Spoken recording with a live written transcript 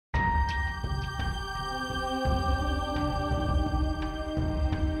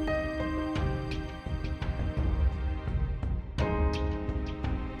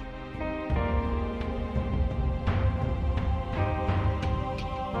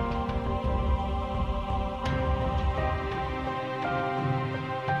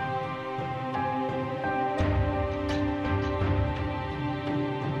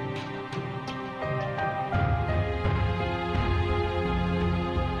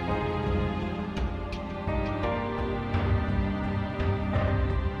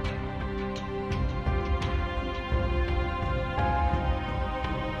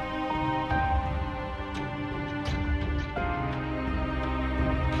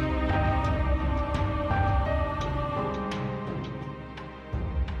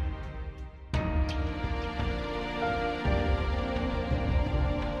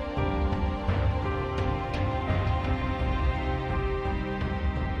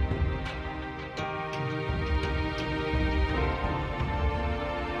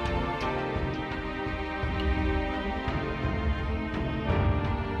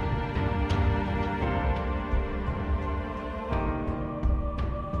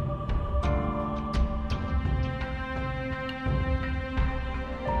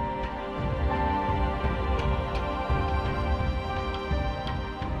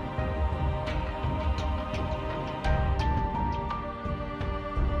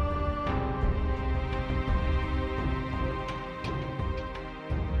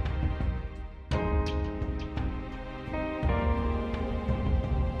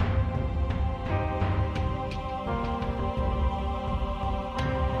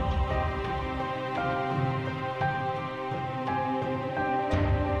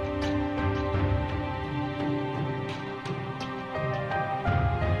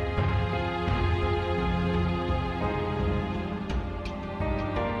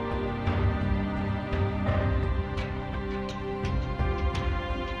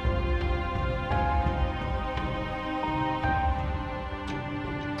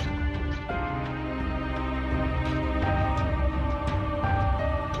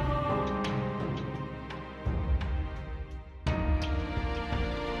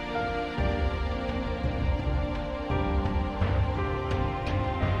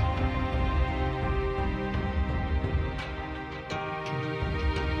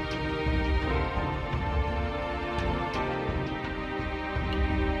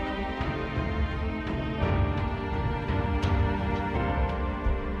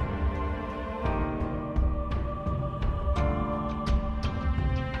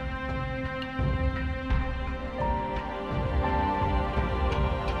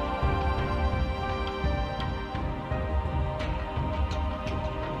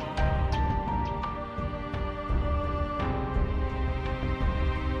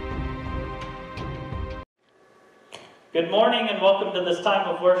Good morning and welcome to this time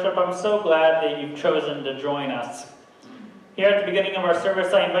of worship. I'm so glad that you've chosen to join us. Here at the beginning of our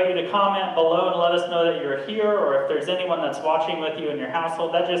service, I invite you to comment below and let us know that you're here, or if there's anyone that's watching with you in your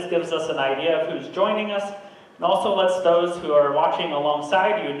household. That just gives us an idea of who's joining us, and also lets those who are watching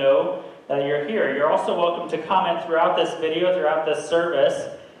alongside you know that you're here. You're also welcome to comment throughout this video, throughout this service,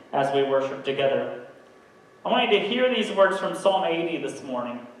 as we worship together. I want you to hear these words from Psalm 80 this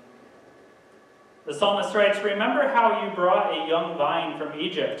morning. The psalmist writes, "Remember how you brought a young vine from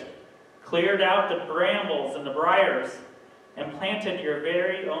Egypt, cleared out the brambles and the briars, and planted your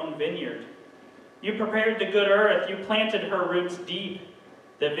very own vineyard. You prepared the good earth, you planted her roots deep.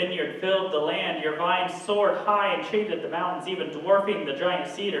 The vineyard filled the land, your vine soared high and shaded the mountains, even dwarfing the giant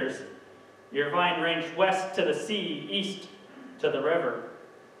cedars. Your vine ranged west to the sea, east to the river."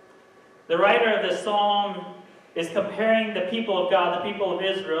 The writer of this psalm is comparing the people of God, the people of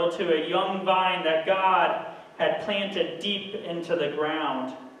Israel, to a young vine that God had planted deep into the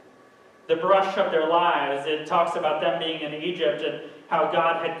ground. The brush of their lives, it talks about them being in Egypt and how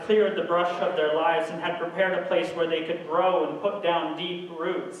God had cleared the brush of their lives and had prepared a place where they could grow and put down deep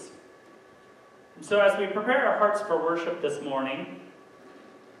roots. And so as we prepare our hearts for worship this morning,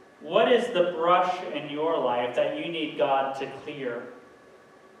 what is the brush in your life that you need God to clear?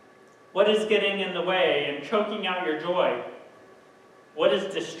 What is getting in the way and choking out your joy? What is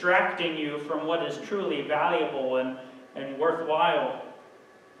distracting you from what is truly valuable and worthwhile?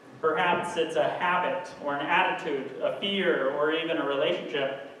 Perhaps it's a habit or an attitude, a fear, or even a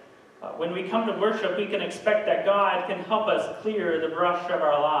relationship. When we come to worship, we can expect that God can help us clear the brush of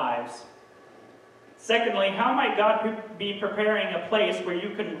our lives. Secondly, how might God be preparing a place where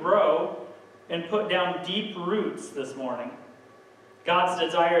you can grow and put down deep roots this morning? God's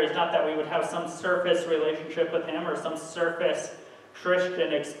desire is not that we would have some surface relationship with Him or some surface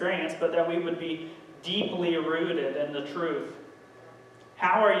Christian experience, but that we would be deeply rooted in the truth.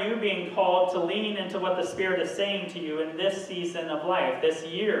 How are you being called to lean into what the Spirit is saying to you in this season of life, this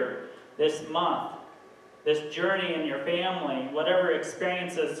year, this month, this journey in your family, whatever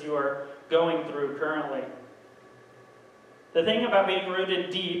experiences you are going through currently? The thing about being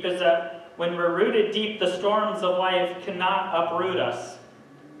rooted deep is that when we're rooted deep, the storms of life cannot uproot us.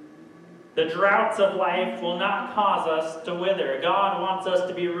 The droughts of life will not cause us to wither. God wants us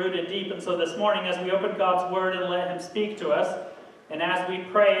to be rooted deep. And so this morning, as we open God's Word and let Him speak to us, and as we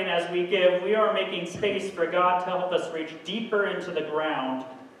pray and as we give, we are making space for God to help us reach deeper into the ground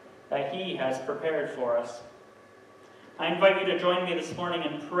that He has prepared for us. I invite you to join me this morning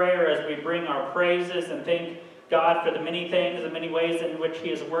in prayer as we bring our praises and thank God for the many things and many ways in which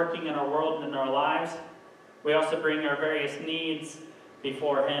He is working in our world and in our lives. We also bring our various needs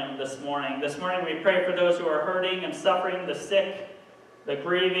before Him this morning. This morning we pray for those who are hurting and suffering, the sick, the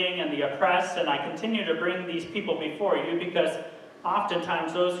grieving, and the oppressed. And I continue to bring these people before you because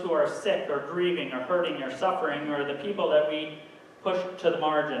oftentimes those who are sick or grieving or hurting or suffering are the people that we push to the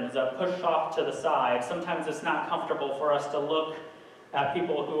margins, that push off to the side. Sometimes it's not comfortable for us to look at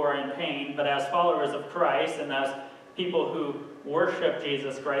people who are in pain, but as followers of Christ and as people who worship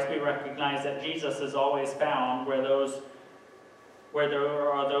Jesus Christ, we recognize that Jesus is always found where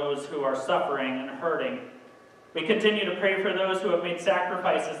there are those who are suffering and hurting. We continue to pray for those who have made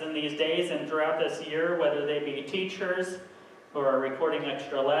sacrifices in these days and throughout this year, whether they be teachers who are recording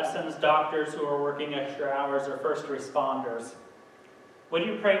extra lessons, doctors who are working extra hours, or first responders. Would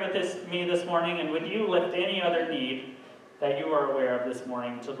you pray with me this morning, and would you lift any other need that you are aware of this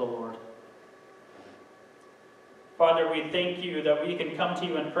morning to the Lord? Father, we thank you that we can come to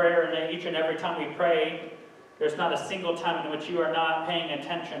you in prayer, and that each and every time we pray, there's not a single time in which you are not paying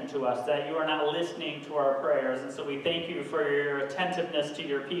attention to us, that you are not listening to our prayers. And so we thank you for your attentiveness to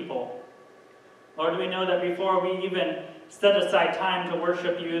your people. Lord, we know that before we even set aside time to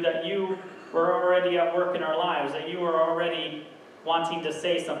worship you, that you were already at work in our lives, that you were already wanting to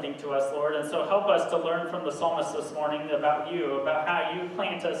say something to us, Lord. And so help us to learn from the psalmist this morning about you, about how you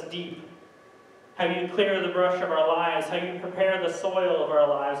plant us deep, how you clear the brush of our lives, how you prepare the soil of our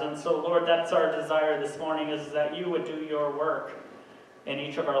lives. And so, Lord, that's our desire this morning, is that you would do your work in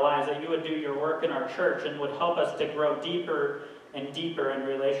each of our lives, that you would do your work in our church and would help us to grow deeper and deeper in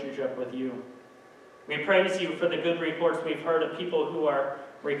relationship with you. We praise you for the good reports we've heard of people who are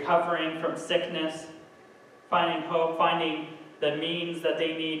recovering from sickness, finding hope, finding the means that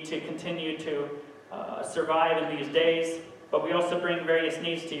they need to continue to survive in these days. But we also bring various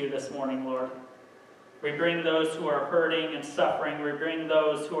needs to you this morning, Lord. We bring those who are hurting and suffering. We bring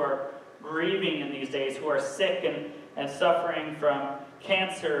those who are grieving in these days, who are sick and suffering from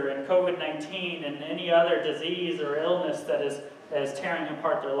cancer and COVID-19 and any other disease or illness that is that is tearing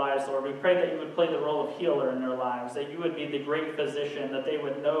apart their lives, Lord. We pray that you would play the role of healer in their lives, that you would be the great physician, that they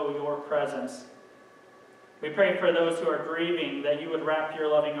would know your presence. We pray for those who are grieving, that you would wrap your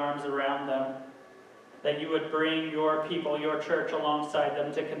loving arms around them, that you would bring your people, your church alongside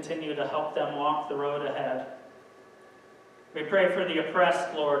them to continue to help them walk the road ahead. We pray for the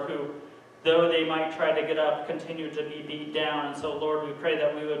oppressed, Lord, who, though they might try to get up, continue to be beat down. And so, Lord, we pray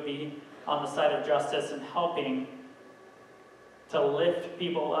that we would be on the side of justice and helping to lift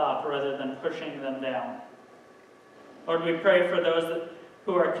people up rather than pushing them down. Lord, we pray for those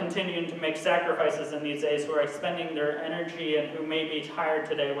who are continuing to make sacrifices in these days, who are expending their energy and who may be tired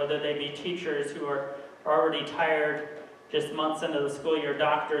today, whether they be teachers who are already tired just months into the school year,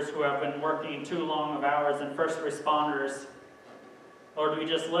 doctors who have been working too long of hours, and first responders. Lord, we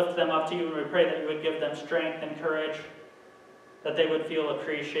just lift them up to you, and we pray that you would give them strength and courage, that they would feel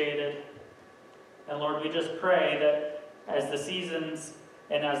appreciated. And Lord, we just pray that as the seasons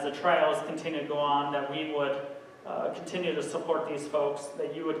and as the trials continue to go on, that we would continue to support these folks,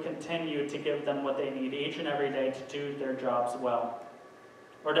 that you would continue to give them what they need each and every day to do their jobs well.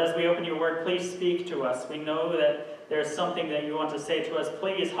 Lord, as we open your word, please speak to us. We know that there's something that you want to say to us.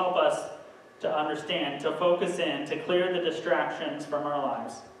 Please help us to understand, to focus in, to clear the distractions from our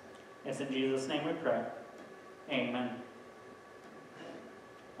lives. It's in Jesus' name we pray. Amen.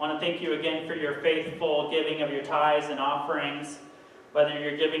 I want to thank you again for your faithful giving of your tithes and offerings, whether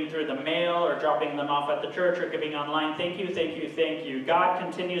you're giving through the mail or dropping them off at the church or giving online. Thank you, thank you, thank you. God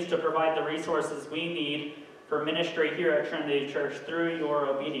continues to provide the resources we need for ministry here at Trinity Church through your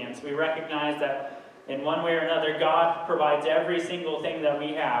obedience. We recognize that in one way or another, God provides every single thing that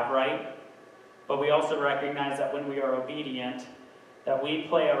we have, right? But we also recognize that when we are obedient, that we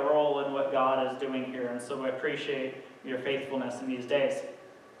play a role in what God is doing here. And so we appreciate your faithfulness in these days.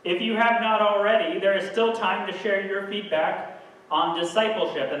 If you have not already, there is still time to share your feedback on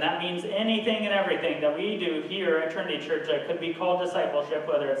discipleship. And that means anything and everything that we do here at Trinity Church that could be called discipleship,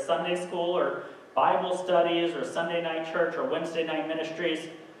 whether it's Sunday school or Bible studies or Sunday night church or Wednesday night ministries.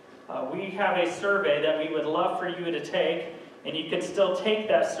 We have a survey that we would love for you to take. And you can still take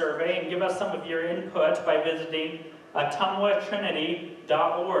that survey and give us some of your input by visiting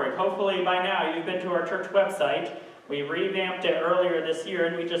atumwatrinity.org. Hopefully by now you've been to our church website. We revamped it earlier this year,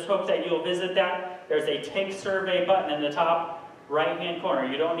 and we just hope that you'll visit that. There's a Take Survey button in the top right-hand corner.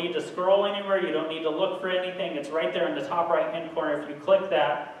 You don't need to scroll anywhere. You don't need to look for anything. It's right there in the top right-hand corner. If you click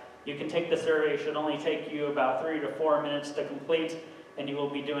that, you can take the survey. It should only take you about 3 to 4 minutes to complete, and you will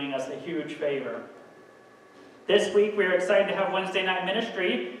be doing us a huge favor. This week, we are excited to have Wednesday night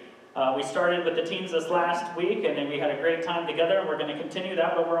ministry. We started with the teens this last week, and then we had a great time together. We're going to continue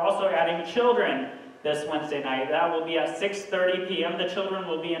that, but we're also adding children this Wednesday night. That will be at 6:30 p.m. The children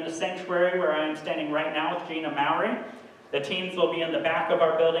will be in the sanctuary where I am standing right now with Gina Mowry. The teens will be in the back of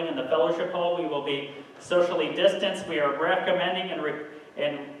our building in the fellowship hall. We will be socially distanced. We are recommending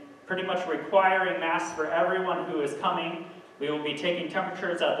and pretty much requiring masks for everyone who is coming. We will be taking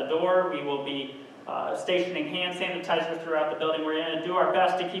temperatures at the door. We will be stationing hand sanitizer throughout the building. We're going to do our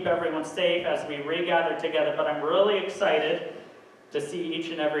best to keep everyone safe as we regather together, but I'm really excited to see each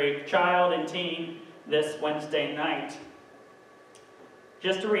and every child and teen this Wednesday night.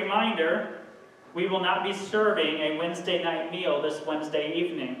 Just a reminder, we will not be serving a Wednesday night meal this Wednesday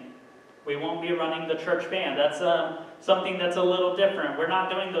evening. We won't be running the church band. That's something that's a little different. We're not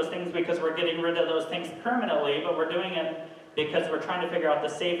doing those things because we're getting rid of those things permanently, but we're doing it because we're trying to figure out the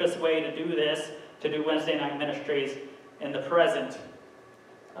safest way to do this, to do Wednesday night ministries in the present.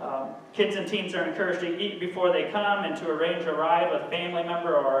 Kids and teens are encouraged to eat before they come and to arrange a ride with a family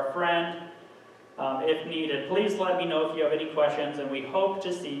member or a friend if needed. Please let me know if you have any questions, and we hope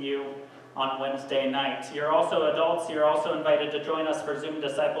to see you on Wednesday night. You're also adults. You're also invited to join us for Zoom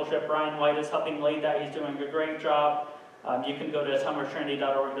discipleship. Brian White is helping lead that. He's doing a great job. You can go to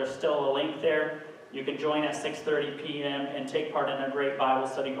atumwatrinity.org. There's still a link there. You can join at 6:30 p.m. and take part in a great Bible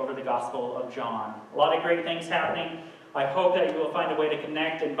study over the Gospel of John. A lot of great things happening. I hope that you will find a way to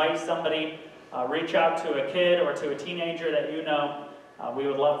connect, invite somebody, reach out to a kid or to a teenager that you know. We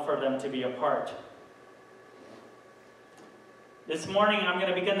would love for them to be a part. This morning, I'm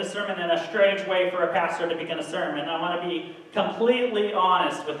going to begin the sermon in a strange way for a pastor to begin a sermon. I want to be completely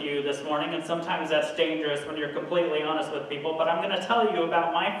honest with you this morning, and sometimes that's dangerous when you're completely honest with people, but I'm going to tell you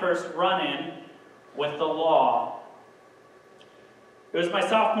about my first run-in with the law. It was my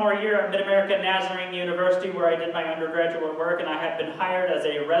sophomore year at Mid-American Nazarene University where I did my undergraduate work, and I had been hired as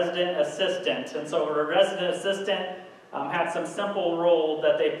a resident assistant. And so a resident assistant had some simple role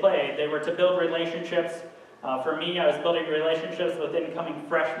that they played. They were to build relationships. For me, I was building relationships with incoming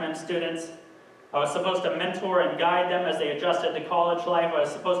freshman students. I was supposed to mentor and guide them as they adjusted to college life. I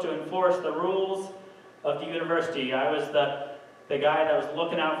was supposed to enforce the rules of the university. I was the guy that was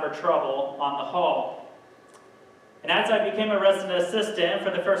looking out for trouble on the hall. And as I became a resident assistant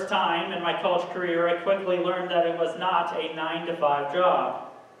for the first time in my college career, I quickly learned that it was not a 9-to-5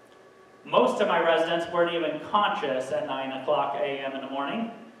 job. Most of my residents weren't even conscious at 9 o'clock a.m. in the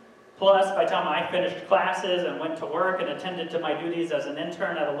morning. Plus, by the time I finished classes and went to work and attended to my duties as an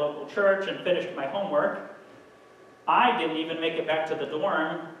intern at a local church and finished my homework, I didn't even make it back to the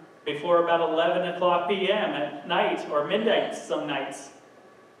dorm before about 11 o'clock p.m. at night, or midnight some nights.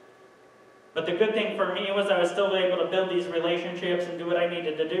 But the good thing for me was I was still able to build these relationships and do what I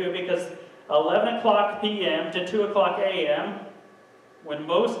needed to do, because 11 o'clock p.m. to 2 o'clock a.m., when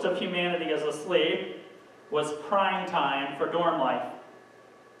most of humanity is asleep, was prime time for dorm life.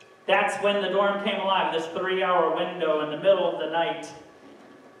 That's when the dorm came alive, this 3-hour window in the middle of the night.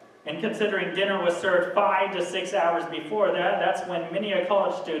 And considering dinner was served 5 to 6 hours before that, that's when many a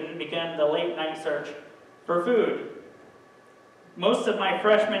college student began the late night search for food. Most of my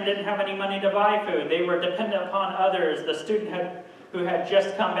freshmen didn't have any money to buy food. They were dependent upon others, the student who had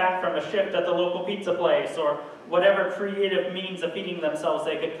just come back from a shift at the local pizza place, or whatever creative means of feeding themselves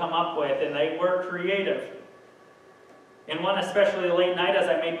they could come up with, and they were creative. In one especially late night, as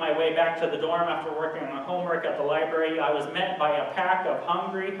I made my way back to the dorm after working on homework at the library, I was met by a pack of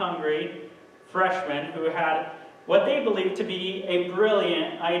hungry freshmen who had what they believed to be a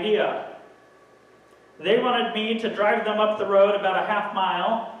brilliant idea. They wanted me to drive them up the road about a half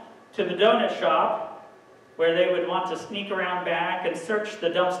mile to the donut shop, where they would want to sneak around back and search the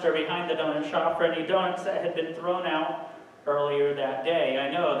dumpster behind the donut shop for any donuts that had been thrown out earlier that day.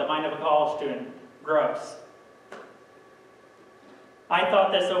 I know, the mind of a college student. Gross. I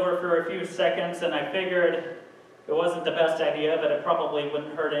thought this over for a few seconds, and I figured it wasn't the best idea, but it probably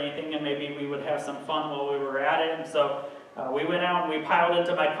wouldn't hurt anything, and maybe we would have some fun while we were at it. And so we went out and we piled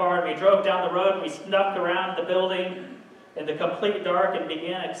into my car, and we drove down the road, and we snuck around the building in the complete dark and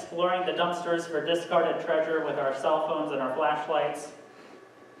began exploring the dumpsters for discarded treasure with our cell phones and our flashlights.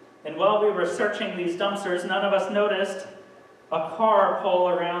 And while we were searching these dumpsters, none of us noticed a car pull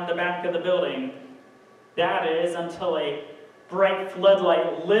around the back of the building. That is, until a bright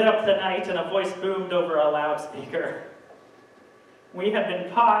floodlight lit up the night and a voice boomed over a loudspeaker. We had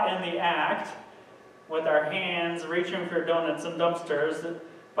been caught in the act with our hands reaching for donuts and dumpsters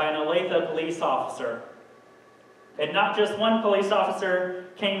by an Olathe police officer. And not just one police officer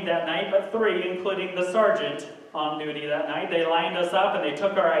came that night, but 3, including the sergeant on duty that night. They lined us up and they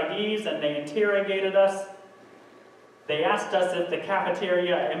took our IDs and they interrogated us. They asked us if the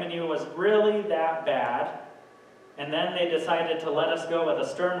cafeteria at MNU was really that bad. And then they decided to let us go with a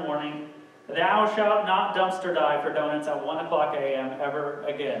stern warning: "Thou shalt not dumpster dive for donuts at 1 o'clock a.m. ever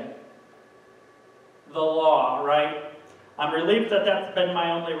again." The law, right? I'm relieved that that's been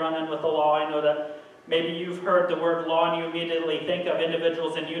my only run-in with the law. I know that maybe you've heard the word law and you immediately think of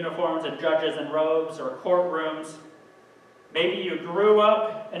individuals in uniforms and judges in robes or courtrooms. Maybe you grew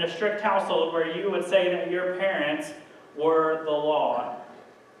up in a strict household where you would say that your parents were the law.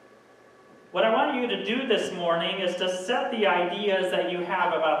 What I want you to do this morning is to set the ideas that you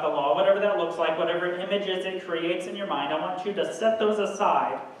have about the law, whatever that looks like, whatever images it creates in your mind. I want you to set those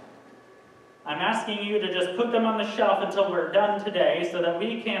aside. I'm asking you to just put them on the shelf until we're done today so that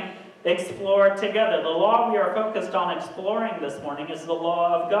we can explore together. The law we are focused on exploring this morning is the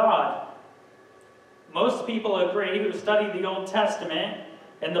law of God. Most people agree who study the Old Testament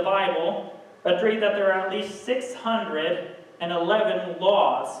and the Bible agree that there are at least 611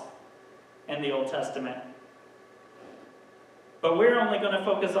 laws in the Old Testament. But we're only going to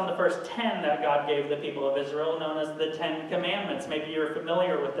focus on the first 10 that God gave the people of Israel, known as the 10 Commandments. Maybe you're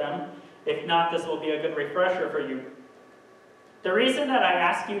familiar with them. If not, this will be a good refresher for you. The reason that I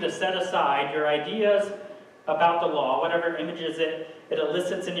ask you to set aside your ideas about the law, whatever images it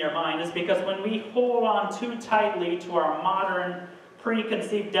elicits in your mind, is because when we hold on too tightly to our modern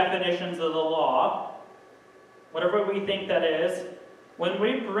preconceived definitions of the law, whatever we think that is, when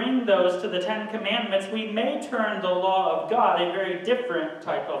we bring those to the 10 Commandments, we may turn the law of God, a very different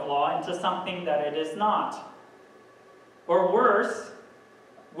type of law, into something that it is not. Or worse,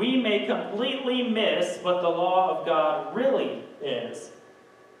 we may completely miss what the law of God really is,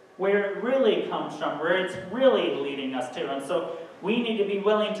 where it really comes from, where it's really leading us to. And so we need to be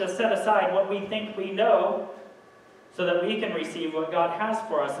willing to set aside what we think we know so that we can receive what God has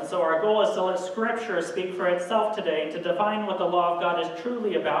for us. And so our goal is to let Scripture speak for itself today, to define what the law of God is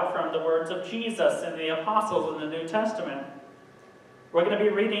truly about from the words of Jesus and the apostles in the New Testament. We're going to be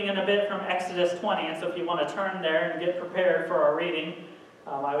reading in a bit from Exodus 20, and so if you want to turn there and get prepared for our reading,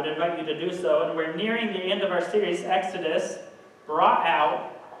 I would invite you to do so. And we're nearing the end of our series, Exodus, Brought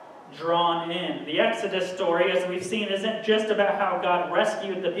Out, Drawn In. The Exodus story, as we've seen, isn't just about how God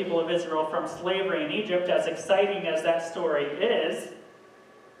rescued the people of Israel from slavery in Egypt, as exciting as that story is.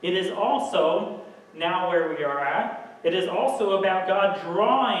 It is also, now where we are at, it is also about God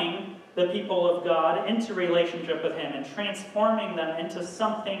drawing the people of God into relationship with Him and transforming them into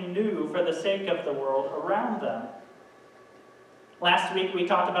something new for the sake of the world around them. Last week we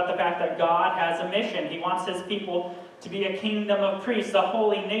talked about the fact that God has a mission. He wants His people to be a kingdom of priests, a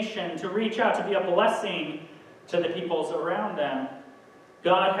holy nation, to reach out, to be a blessing to the peoples around them.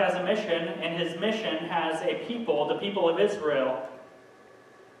 God has a mission, and His mission has a people, the people of Israel.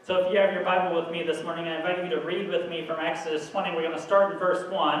 So if you have your Bible with me this morning, I invite you to read with me from Exodus 20. We're going to start in verse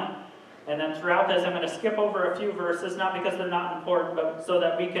 1. And then throughout this, I'm going to skip over a few verses, not because they're not important, but so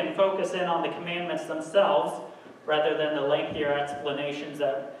that we can focus in on the commandments themselves, rather than the lengthier explanations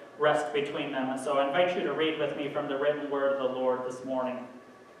that rest between them. And so I invite you to read with me from the written word of the Lord this morning.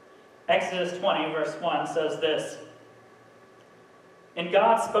 Exodus 20, verse 1 says this, "And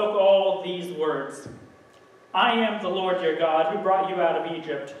God spoke all these words, I am the Lord your God, who brought you out of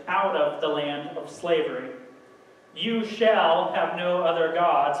Egypt, out of the land of slavery. You shall have no other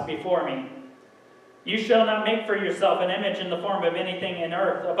gods before me. You shall not make for yourself an image in the form of anything in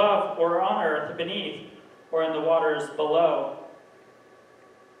earth, above or on earth, beneath, or in the waters below."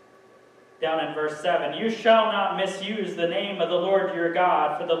 Down in verse 7, "You shall not misuse the name of the Lord your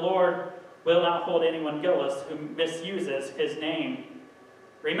God, for the Lord will not hold anyone guiltless who misuses His name.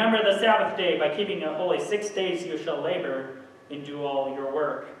 Remember the Sabbath day by keeping it holy. 6 days you shall labor and do all your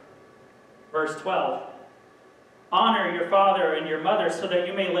work." Verse 12, "Honor your father and your mother, so that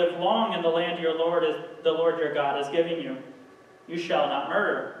you may live long in the land the Lord your God is giving you. You shall not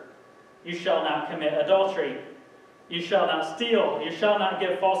murder. You shall not commit adultery. You shall not steal. You shall not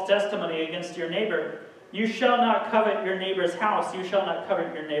give false testimony against your neighbor. You shall not covet your neighbor's house. You shall not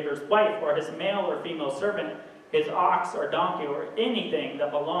covet your neighbor's wife, or his male or female servant, his ox or donkey, or anything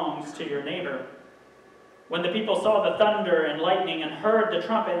that belongs to your neighbor." When the people saw the thunder and lightning and heard the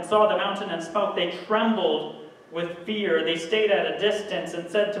trumpet and saw the mountain and smoke, they trembled with fear. They stayed at a distance and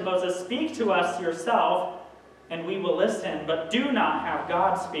said to Moses, "Speak to us yourself, and we will listen, but do not have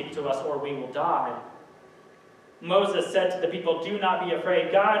God speak to us, or we will die." Moses said to the people, "Do not be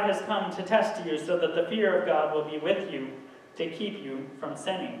afraid. God has come to test you, so that the fear of God will be with you, to keep you from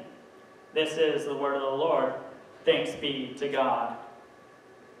sinning." This is the word of the Lord. Thanks be to God.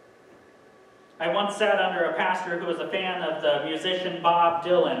 I once sat under a pastor who was a fan of the musician Bob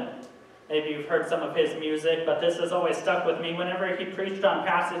Dylan. Maybe you've heard some of his music, but this has always stuck with me. Whenever he preached on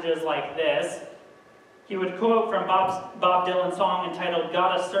passages like this, he would quote from Bob Dylan's song entitled,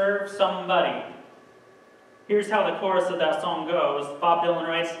 "Gotta Serve Somebody." Here's how the chorus of that song goes. Bob Dylan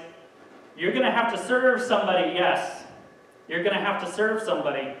writes, "You're going to have to serve somebody, yes. You're going to have to serve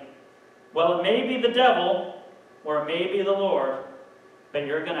somebody. Well, it may be the devil, or it may be the Lord, but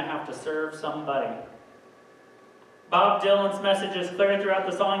you're going to have to serve somebody." Bob Dylan's message is clear throughout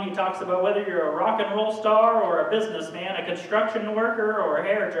the song. He talks about whether you're a rock and roll star or a businessman, a construction worker or a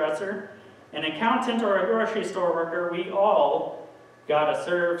hairdresser, an accountant or a grocery store worker, we all gotta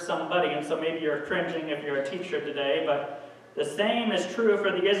serve somebody. And so maybe you're cringing if you're a teacher today, but the same is true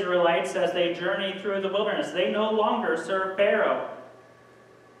for the Israelites as they journey through the wilderness. They no longer serve Pharaoh.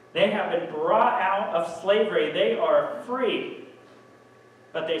 They have been brought out of slavery. They are free.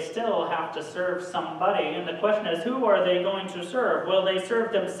 But they still have to serve somebody. And the question is, who are they going to serve? Will they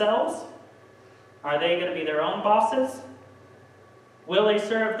serve themselves? Are they going to be their own bosses? Will they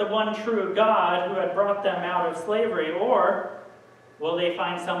serve the one true God who had brought them out of slavery? Or will they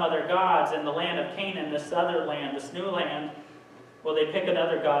find some other gods in the land of Canaan, this other land, this new land? Will they pick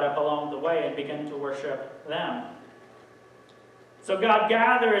another god up along the way and begin to worship them? So God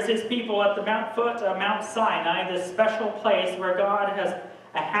gathers His people at the foot of Mount Sinai, this special place where God has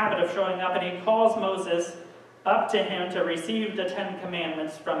a habit of showing up, and He calls Moses up to Him to receive the 10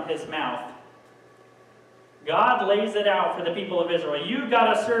 Commandments from His mouth. God lays it out for the people of Israel. You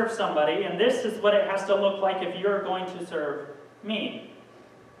got to serve somebody, and this is what it has to look like if you're going to serve me.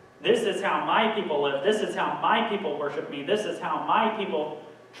 This is how my people live. This is how my people worship me. This is how my people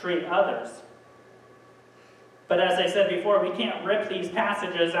treat others. But as I said before, we can't rip these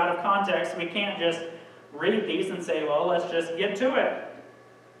passages out of context. We can't just read these and say, well, let's just get to it.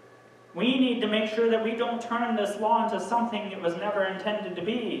 We need to make sure that we don't turn this law into something it was never intended to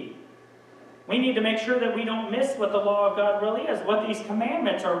be. We need to make sure that we don't miss what the law of God really is, what these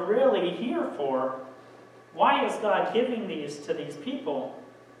commandments are really here for. Why is God giving these to these people?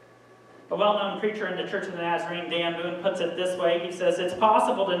 A well-known preacher in the Church of the Nazarene, Dan Boone, puts it this way. He says, it's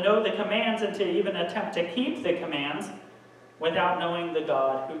possible to know the commands and to even attempt to keep the commands without knowing the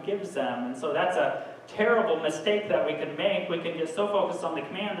God who gives them. And so that's a terrible mistake that we can make. We can get so focused on the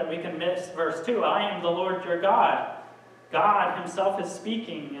command that we can miss verse 2. I am the Lord your God. God himself is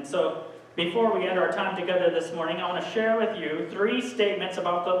speaking. And so before we end our time together this morning, I want to share with you 3 statements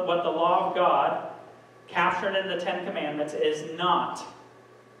about what the law of God captured in the 10 Commandments is not.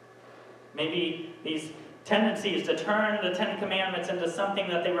 Maybe these tendencies to turn the 10 Commandments into something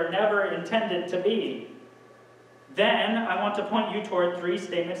that they were never intended to be. Then I want to point you toward 3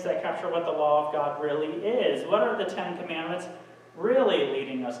 statements that capture what the law of God really is. What are the 10 Commandments really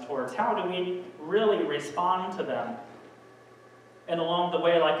leading us towards? How do we really respond to them? And along the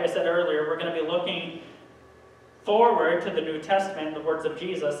way, like I said earlier, we're going to be looking forward to the New Testament, the words of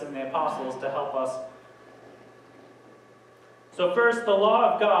Jesus and the apostles to help us. So first, the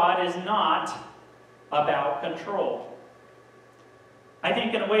law of God is not about control. I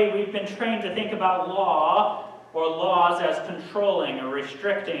think in a way we've been trained to think about law or laws as controlling or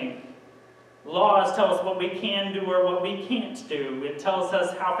restricting. Laws tell us what we can do or what we can't do. It tells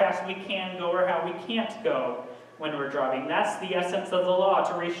us how fast we can go or how we can't go when we're driving. That's the essence of the law,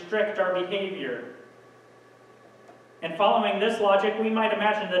 to restrict our behavior. And following this logic, we might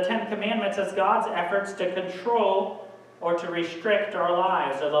imagine the 10 Commandments as God's efforts to control or to restrict our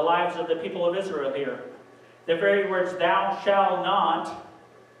lives, or the lives of the people of Israel here. The very words, thou shalt not,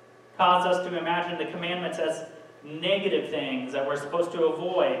 cause us to imagine the commandments as negative things that we're supposed to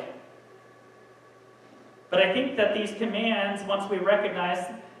avoid. But I think that these commands, once we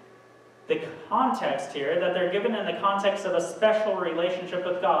recognize the context here, that they're given in the context of a special relationship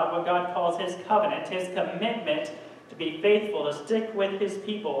with God, what God calls his covenant, his commitment to be faithful, to stick with his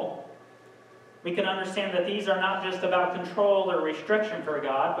people, we can understand that these are not just about control or restriction for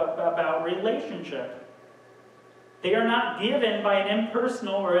God, but about relationship. They are not given by an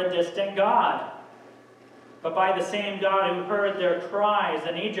impersonal or a distant God, but by the same God who heard their cries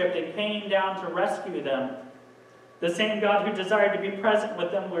in Egypt and came down to rescue them. The same God who desired to be present with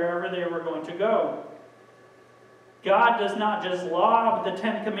them wherever they were going to go. God does not just lob the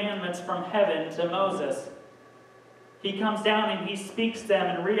 10 Commandments from heaven to Moses. He comes down and he speaks them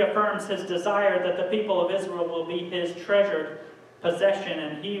and reaffirms his desire that the people of Israel will be his treasured possession,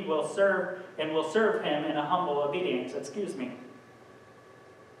 and he will serve him in a humble obedience.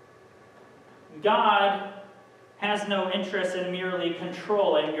 God has no interest in merely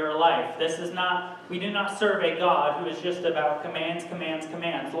controlling your life. We do not serve a God who is just about commands, commands,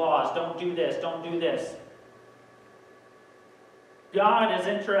 commands, laws. Don't do this, don't do this. God is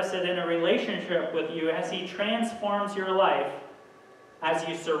interested in a relationship with you as he transforms your life, as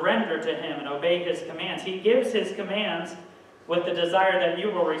you surrender to him and obey his commands. He gives his commands with the desire that you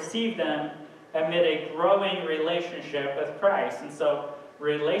will receive them amid a growing relationship with Christ. And so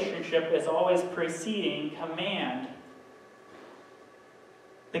relationship is always preceding command.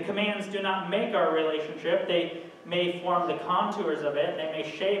 The commands do not make our relationship. They may form the contours of it. They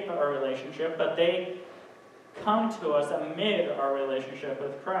may shape our relationship, but they come to us amid our relationship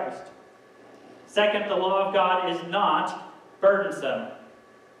with Christ. Second, the law of God is not burdensome.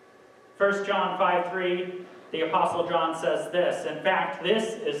 1 John 5:3, the Apostle John says this, in fact,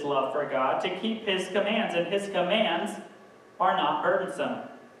 this is love for God, to keep his commands, and his commands are not burdensome.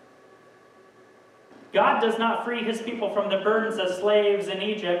 God does not free his people from the burdens of slaves in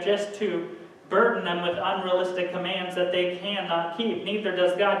Egypt just to burden them with unrealistic commands that they cannot keep. Neither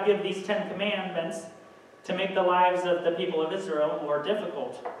does God give these 10 commandments to make the lives of the people of Israel more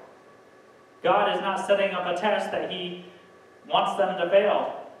difficult. God is not setting up a test that he wants them to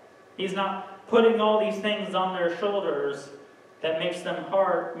fail. He's not putting all these things on their shoulders that makes it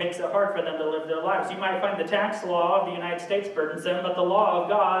hard for them to live their lives. You might find the tax law of the United States burdensome, but the law of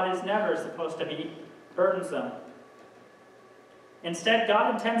God is never supposed to be burdensome. Instead,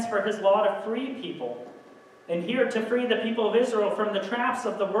 God intends for his law to free people, and here to free the people of Israel from the traps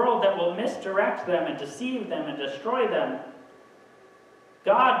of the world that will misdirect them and deceive them and destroy them.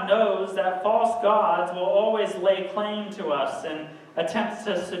 God knows that false gods will always lay claim to us and attempt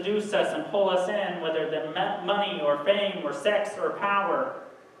to seduce us and pull us in, whether they're money or fame or sex or power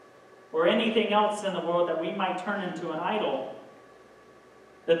or anything else in the world that we might turn into an idol.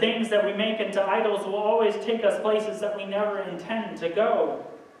 The things that we make into idols will always take us places that we never intend to go.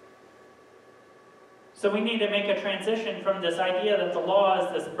 So we need to make a transition from this idea that the law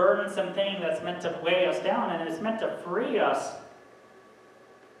is this burdensome thing that's meant to weigh us down, and it's meant to free us.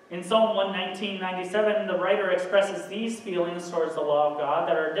 In Psalm 119:97, the writer expresses these feelings towards the law of God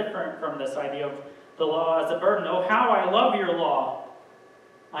that are different from this idea of the law as a burden. Oh, how I love your law.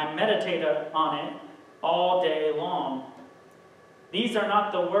 I meditate on it all day long. These are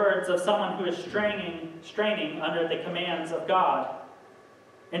not the words of someone who is straining under the commands of God.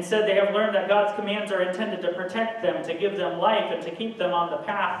 Instead, they have learned that God's commands are intended to protect them, to give them life, and to keep them on the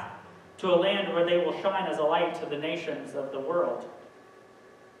path to a land where they will shine as a light to the nations of the world.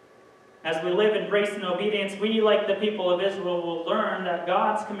 As we live in grace and obedience, we, like the people of Israel, will learn that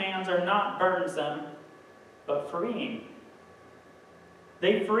God's commands are not burdensome, but freeing.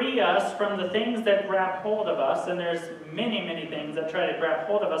 They free us from the things that grab hold of us, and there's many, many things that try to grab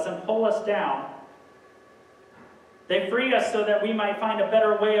hold of us and pull us down. They free us so that we might find a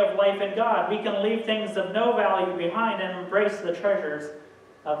better way of life in God. We can leave things of no value behind and embrace the treasures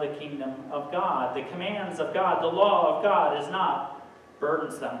of the kingdom of God. The commands of God, the law of God is not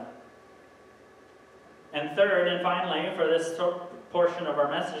burdensome. And third and finally, for this portion of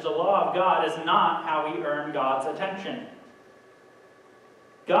our message, the law of God is not how we earn God's attention.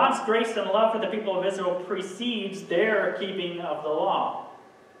 God's grace and love for the people of Israel precedes their keeping of the law.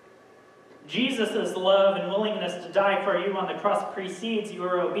 Jesus' love and willingness to die for you on the cross precedes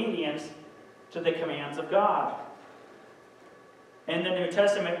your obedience to the commands of God. In the New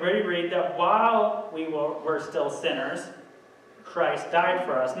Testament, we read that while we were still sinners, Christ died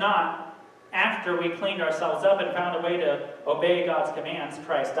for us. Not after we cleaned ourselves up and found a way to obey God's commands,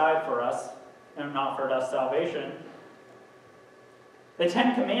 Christ died for us and offered us salvation. The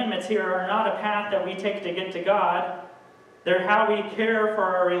Ten Commandments here are not a path that we take to get to God. They're how we care for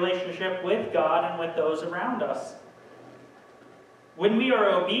our relationship with God and with those around us. When we are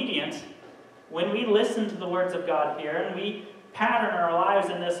obedient, when we listen to the words of God here, and we pattern our lives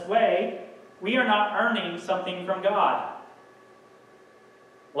in this way, we are not earning something from God.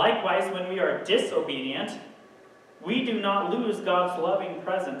 Likewise, when we are disobedient, we do not lose God's loving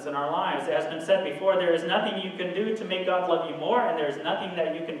presence in our lives. It has been said before, there is nothing you can do to make God love you more, and there is nothing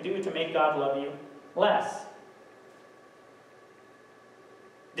that you can do to make God love you less.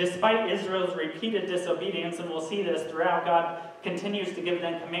 Despite Israel's repeated disobedience, and we'll see this throughout, God continues to give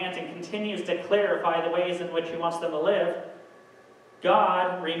them commands and continues to clarify the ways in which He wants them to live.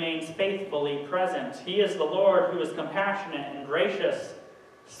 God remains faithfully present. He is the Lord who is compassionate and gracious,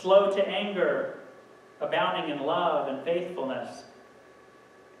 slow to anger, abounding in love and faithfulness.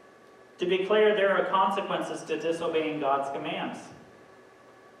 To be clear, there are consequences to disobeying God's commands.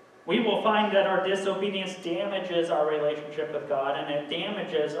 We will find that our disobedience damages our relationship with God, and it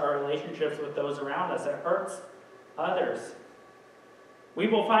damages our relationships with those around us. It hurts others. We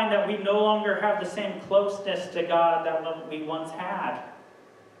will find that we no longer have the same closeness to God that we once had.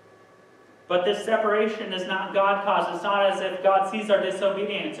 But this separation is not God-caused. It's not as if God sees our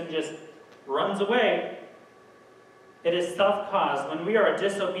disobedience and just runs away. It is self-caused. When we are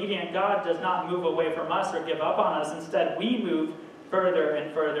disobedient, God does not move away from us or give up on us. Instead, we move further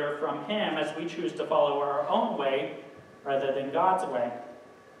and further from Him as we choose to follow our own way rather than God's way.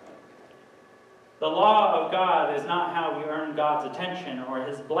 The law of God is not how we earn God's attention or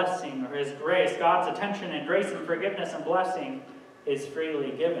His blessing or His grace. God's attention and grace and forgiveness and blessing is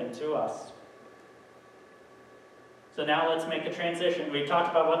freely given to us. So now let's make a transition. We talked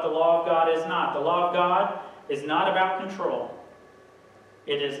about what the law of God is not. The law of God is not about control.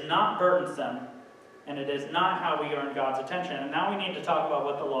 It is not burdensome. And it is not how we earn God's attention. And now we need to talk about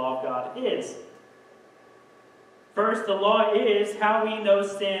what the law of God is. First, the law is how we know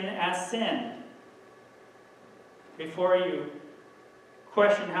sin as sin. Before you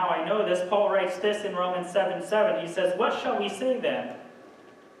question how I know this, Paul writes this in Romans 7:7. He says, "What shall we say then?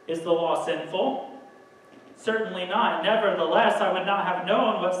 Is the law sinful? Certainly not. Nevertheless, I would not have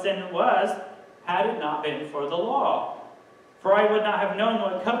known what sin was had it not been for the law. For I would not have known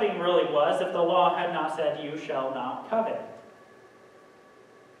what coveting really was if the law had not said, 'You shall not covet.'"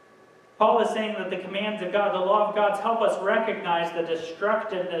 Paul is saying that the commands of God, the law of God, help us recognize the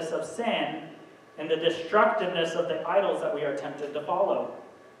destructiveness of sin and the destructiveness of the idols that we are tempted to follow.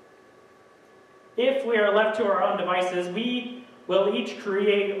 If we are left to our own devices, we will each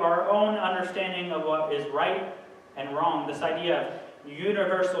create our own understanding of what is right and wrong. This idea of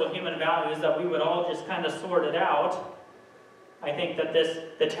universal human values that we would all just kind of sort it out. I think that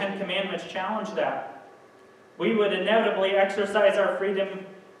the Ten Commandments challenge that. We would inevitably exercise our freedom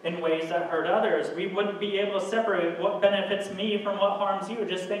in ways that hurt others. We wouldn't be able to separate what benefits me from what harms you.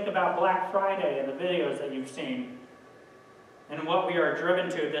 Just think about Black Friday and the videos that you've seen. And what we are driven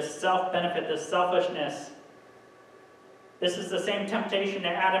to, this self-benefit, this selfishness. This is the same temptation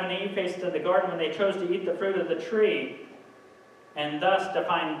that Adam and Eve faced in the garden when they chose to eat the fruit of the tree, and thus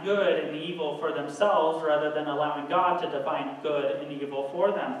define good and evil for themselves rather than allowing God to define good and evil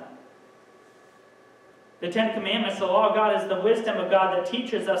for them. The Ten Commandments, the law of God, is the wisdom of God that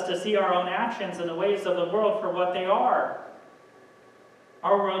teaches us to see our own actions and the ways of the world for what they are.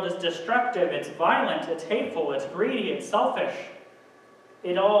 Our world is destructive, it's violent, it's hateful, it's greedy, it's selfish.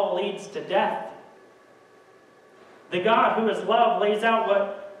 It all leads to death. The God who is love lays out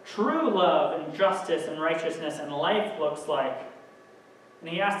what true love and justice and righteousness and life looks like. And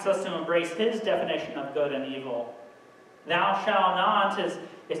he asks us to embrace his definition of good and evil. Thou shalt not is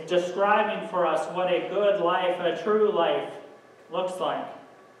describing for us what a good life, a true life, looks like.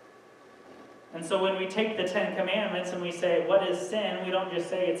 And so when we take the Ten Commandments and we say, what is sin? We don't just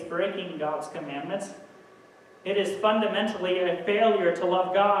say it's breaking God's commandments. It is fundamentally a failure to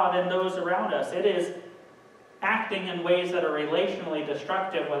love God and those around us. It is acting in ways that are relationally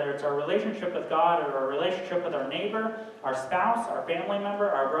destructive, whether it's our relationship with God or our relationship with our neighbor, our spouse, our family member,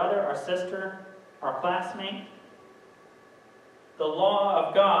 our brother, our sister, our classmate. The law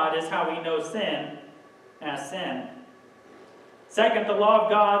of God is how we know sin as sin. Second, the law of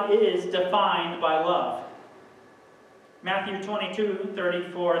God is defined by love. Matthew 22,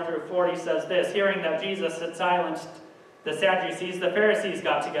 34 through 40 says this, hearing that Jesus had silenced the Sadducees, the Pharisees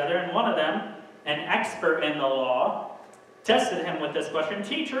got together, and one of them, an expert in the law, tested him with this question,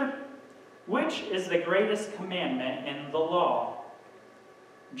 Teacher, which is the greatest commandment in the law?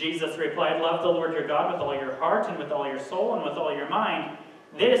 Jesus replied, love the Lord your God with all your heart and with all your soul and with all your mind.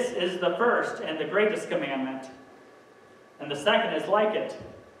 This is the first and the greatest commandment. And the second is like it.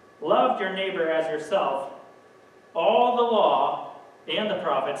 Love your neighbor as yourself. All the law and the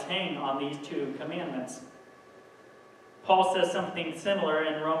prophets hang on these two commandments. Paul says something similar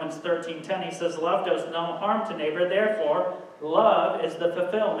in Romans 13:10. He says, love does no harm to neighbor, therefore love is the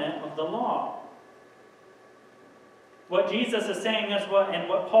fulfillment of the law. What Jesus is saying is and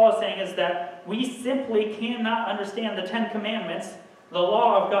what Paul is saying is that we simply cannot understand the Ten Commandments, the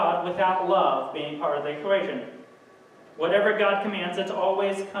law of God, without love being part of the equation. Whatever God commands, it's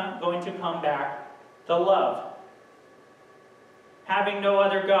always going to come back to love. Having no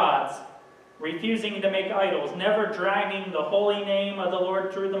other gods, refusing to make idols, never dragging the holy name of the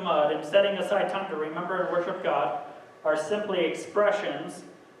Lord through the mud, and setting aside time to remember and worship God are simply expressions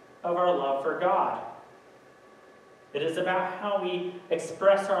of our love for God. It is about how we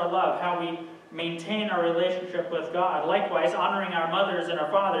express our love, how we maintain our relationship with God. Likewise, honoring our mothers and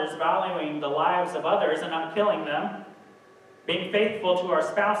our fathers, valuing the lives of others and not killing them, being faithful to our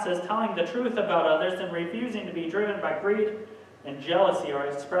spouses, telling the truth about others, and refusing to be driven by greed and jealousy are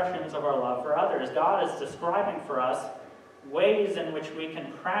expressions of our love for others. God is describing for us ways in which we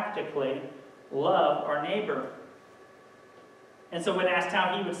can practically love our neighbor. And so when asked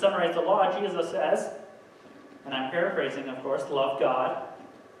how he would summarize the law, Jesus says, and I'm paraphrasing, of course, love God,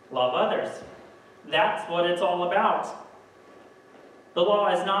 love others. That's what it's all about. The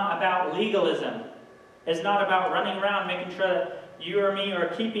law is not about legalism. It's not about running around making sure that you or me are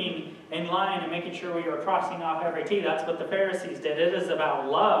keeping in line and making sure we are crossing off every T. That's what the Pharisees did. It is about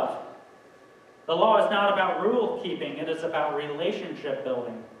love. The law is not about rule keeping. It is about relationship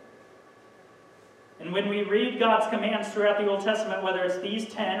building. And when we read God's commands throughout the Old Testament, whether it's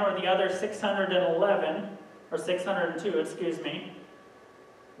these 10 or the other 611, or 602,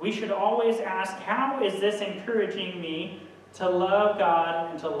 we should always ask, how is this encouraging me to love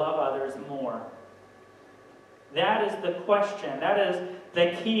God and to love others more? That is the question. That is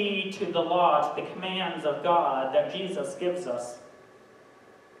the key to the law, to the commands of God that Jesus gives us.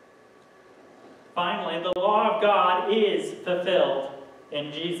 Finally, the law of God is fulfilled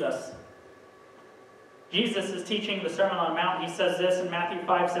in Jesus. Jesus is teaching the Sermon on the Mount. He says this in Matthew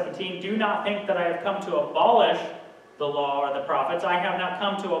 5:17, do not think that I have come to abolish the law or the prophets. I have not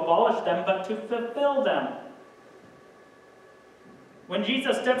come to abolish them, but to fulfill them. When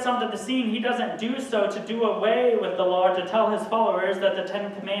Jesus steps onto the scene, he doesn't do so to do away with the law, to tell his followers that the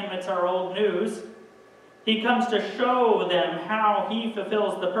Ten Commandments are old news. He comes to show them how he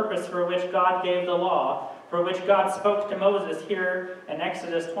fulfills the purpose for which God gave the law, for which God spoke to Moses here in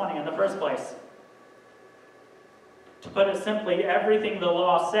Exodus 20 in the first place. To put it simply, everything the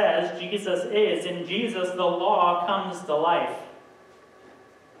law says, Jesus is. In Jesus, the law comes to life.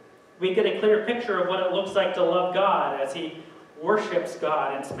 We get a clear picture of what it looks like to love God as he worships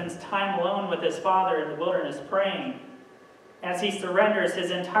God and spends time alone with his Father in the wilderness praying. As he surrenders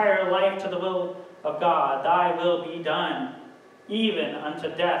his entire life to the will of God, thy will be done, even unto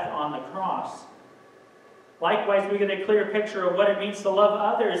death on the cross. Likewise, we get a clear picture of what it means to love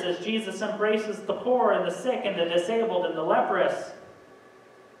others as Jesus embraces the poor and the sick and the disabled and the leprous.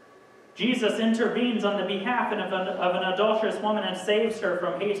 Jesus intervenes on the behalf of an adulterous woman and saves her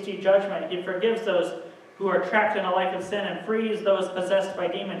from hasty judgment. He forgives those who are trapped in a life of sin and frees those possessed by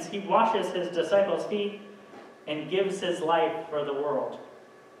demons. He washes his disciples' feet and gives his life for the world.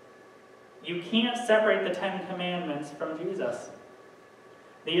 You can't separate the 10 Commandments from Jesus.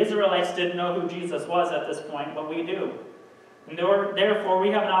 The Israelites didn't know who Jesus was at this point, but we do. And therefore, we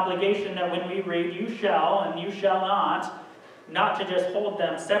have an obligation that when we read, you shall and you shall not to just hold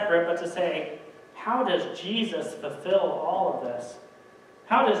them separate, but to say, how does Jesus fulfill all of this?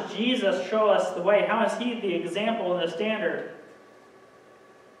 How does Jesus show us the way? How is he the example and the standard?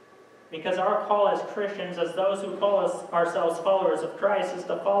 Because our call as Christians, as those who call ourselves followers of Christ, is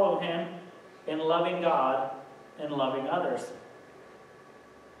to follow him in loving God and loving others.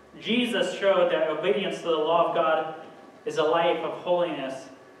 Jesus showed that obedience to the law of God is a life of holiness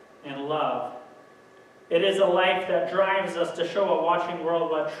and love. It is a life that drives us to show a watching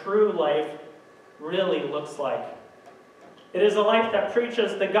world what true life really looks like. It is a life that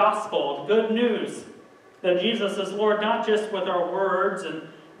preaches the gospel, good news, that Jesus is Lord, not just with our words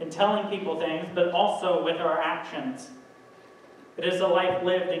and telling people things, but also with our actions. It is a life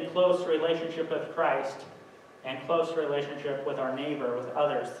lived in close relationship with Christ and close relationship with our neighbor, with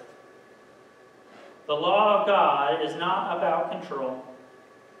others. The law of God is not about control.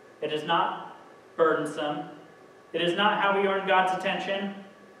 It is not burdensome. It is not how we earn God's attention.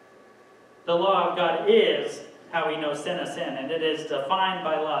 The law of God is how we know sin is sin, and it is defined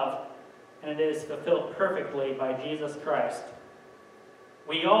by love, and it is fulfilled perfectly by Jesus Christ.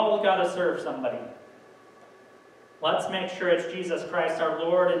 We all got to serve somebody. Let's make sure it's Jesus Christ, our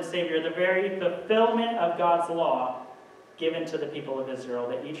Lord and Savior, the very fulfillment of God's law given to the people of Israel,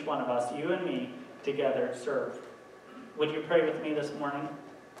 that each one of us, you and me, together serve. Would you pray with me this morning?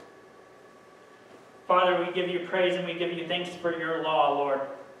 Father, we give you praise and we give you thanks for your law, Lord.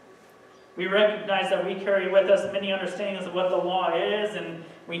 We recognize that we carry with us many understandings of what the law is, and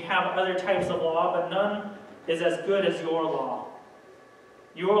we have other types of law, but none is as good as your law.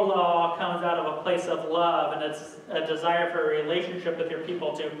 Your law comes out of a place of love, and it's a desire for a relationship with your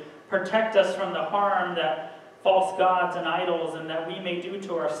people to protect us from the harm that false gods and idols and that we may do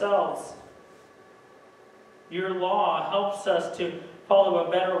to ourselves. Your law helps us to follow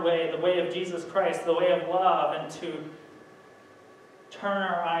a better way, the way of Jesus Christ, the way of love, and to turn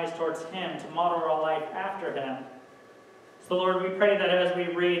our eyes towards him, to model our life after him. So Lord, we pray that as we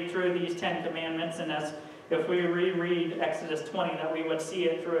read through these 10 commandments, and as if we reread Exodus 20, that we would see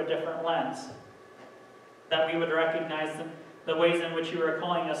it through a different lens. That we would recognize the ways in which you are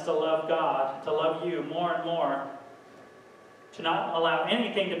calling us to love God, to love you more and more, to not allow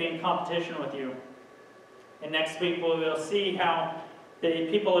anything to be in competition with you. And next week we will see how the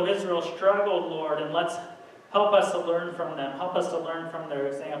people of Israel struggled, Lord, and help us to learn from them. Help us to learn from their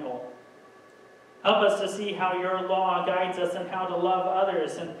example. Help us to see how your law guides us in how to love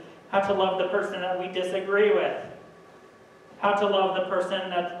others and how to love the person that we disagree with. How to love the person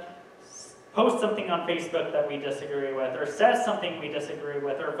that posts something on Facebook that we disagree with, or says something we disagree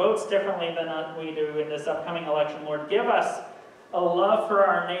with, or votes differently than we do in this upcoming election. Lord, give us a love for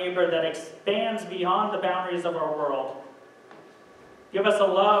our neighbor that expands beyond the boundaries of our world. Give us a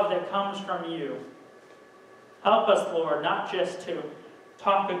love that comes from you. Help us, Lord, not just to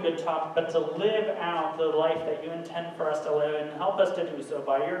talk a good talk, but to live out the life that you intend for us to live, and help us to do so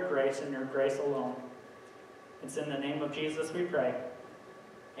by your grace and your grace alone. It's in the name of Jesus we pray.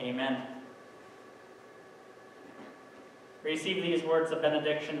 Amen. Receive these words of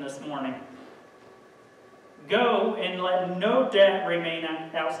benediction this morning. Go and let no debt remain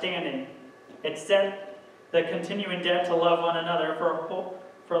outstanding, except the continuing debt to love one another,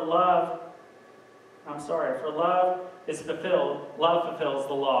 for love is fulfilled. Love fulfills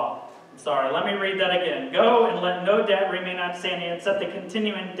the law. Let me read that again. Go and let no debt remain outstanding, except the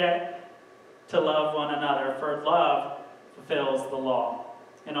continuing debt to love one another, for love fulfills the law.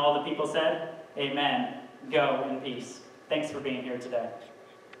 And all the people said, amen. Go in peace. Thanks for being here today.